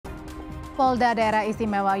Polda Daerah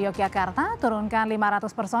Istimewa Yogyakarta turunkan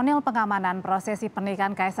 500 personil pengamanan prosesi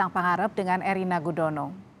pernikahan Kaesang Pangarep dengan Erina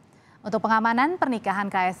Gudono. Untuk pengamanan pernikahan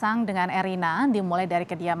Kaesang dengan Erina dimulai dari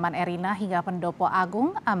kediaman Erina hingga Pendopo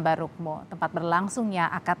Agung Ambarrukmo, tempat berlangsungnya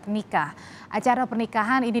akad nikah. Acara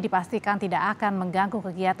pernikahan ini dipastikan tidak akan mengganggu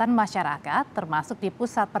kegiatan masyarakat, termasuk di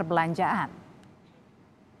pusat perbelanjaan.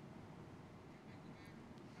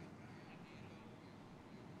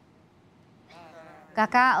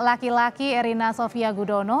 Kakak laki-laki Erina Sofia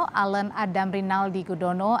Gudono, Alen Adam Rinaldy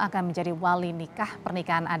Gudono akan menjadi wali nikah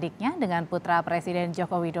pernikahan adiknya dengan Putra Presiden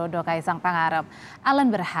Joko Widodo Kaesang Pangarep. Alen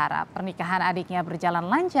berharap pernikahan adiknya berjalan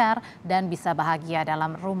lancar dan bisa bahagia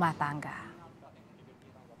dalam rumah tangga.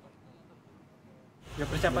 Ya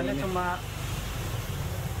persiapannya cuma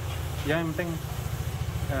yang penting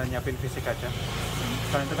nyiapin fisik aja.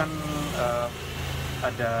 Soalnya itu kan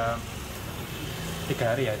ada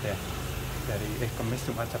 3 hari aja. Dari Kamis,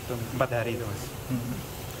 Jumat, Sabtu, 4 hari itu, Mas.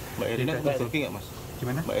 Mbak Erina sempat grogi nggak, Mas?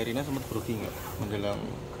 Gimana? Mbak Erina sempat grogi nggak menjelang?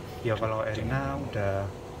 Ya kalau Erina udah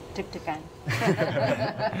deg-degan.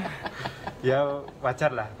 Ya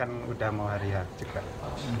wajar lah, kan udah mau hari H juga.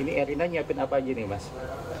 Ini Erina nyiapin apa aja nih, Mas?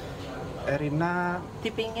 Erina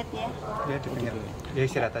Dipingit ya? Ya dipingit. Ya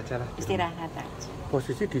istirahat aja lah. Istirahat aja.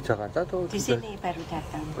 Posisi di Jakarta atau di sini baru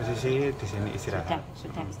datang? Posisi di sini istirahat.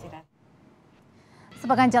 Sudah istirahat.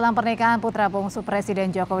 Sepekan jelang pernikahan Putra Bungsu Presiden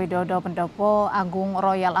Joko Widodo Pendopo Agung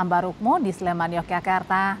Royal Ambarrukmo di Sleman,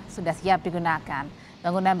 Yogyakarta sudah siap digunakan.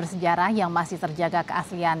 Bangunan bersejarah yang masih terjaga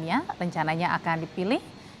keasliannya rencananya akan dipilih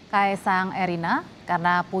Kaesang-Erina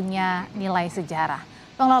karena punya nilai sejarah.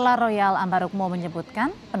 Pengelola Royal Ambarrukmo menyebutkan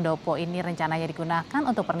pendopo ini rencananya digunakan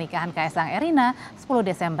untuk pernikahan Kaesang-Erina 10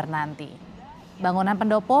 Desember nanti. Bangunan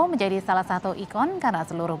pendopo menjadi salah satu ikon karena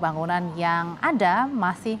seluruh bangunan yang ada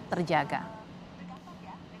masih terjaga.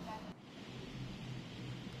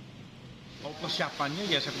 Persiapannya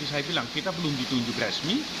ya seperti saya bilang, kita belum ditunjuk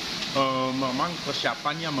resmi, memang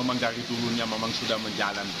persiapannya memang dari dulunya memang sudah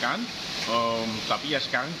menjalankan, tapi ya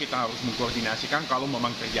sekarang kita harus mengkoordinasikan kalau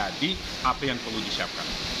memang terjadi apa yang perlu disiapkan.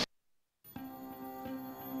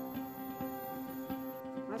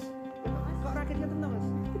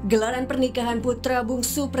 Gelaran pernikahan putra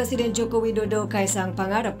bungsu Presiden Joko Widodo Kaesang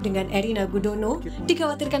Pangarep dengan Erina Gudono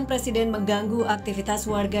dikhawatirkan Presiden mengganggu aktivitas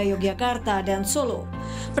warga Yogyakarta dan Solo.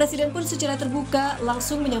 Presiden pun secara terbuka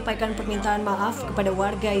langsung menyampaikan permintaan maaf kepada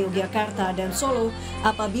warga Yogyakarta dan Solo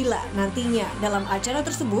apabila nantinya dalam acara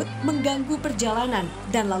tersebut mengganggu perjalanan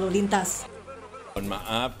dan lalu lintas. Mohon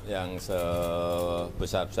maaf yang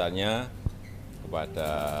sebesar-besarnya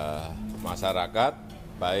kepada masyarakat,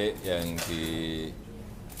 baik yang di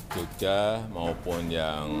Jogja maupun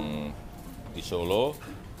yang di Solo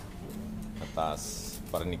atas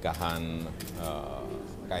pernikahan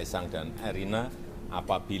Kaesang dan Erina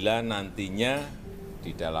apabila nantinya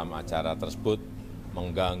di dalam acara tersebut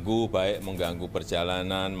mengganggu, baik mengganggu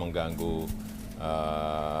perjalanan, mengganggu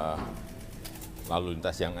lalu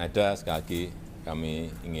lintas yang ada. Sekali lagi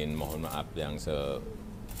kami ingin mohon maaf yang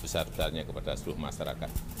sebesar-besarnya kepada seluruh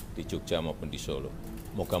masyarakat di Jogja maupun di Solo.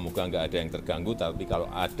 Moga-moga nggak ada yang terganggu, tapi kalau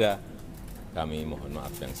ada, kami mohon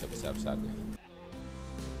maaf yang sebesar-besarnya.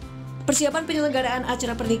 Persiapan penyelenggaraan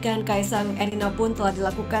acara pernikahan Kaesang-Erina pun telah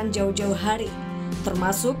dilakukan jauh-jauh hari,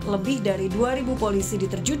 termasuk lebih dari 2.000 polisi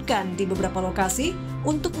diterjunkan di beberapa lokasi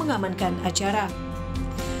untuk mengamankan acara.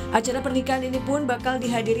 Acara pernikahan ini pun bakal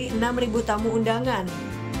dihadiri 6.000 tamu undangan.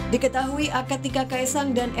 Diketahui akad nikah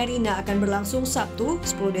Kaesang dan Erina akan berlangsung Sabtu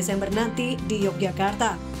 10 Desember nanti di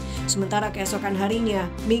Yogyakarta. Sementara keesokan harinya,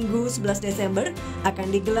 Minggu 11 Desember, akan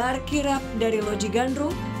digelar kirap dari Loji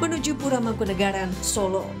Gandrung menuju Pura Mangkunegaran,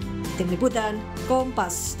 Solo. Tim Liputan,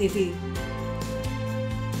 Kompas TV.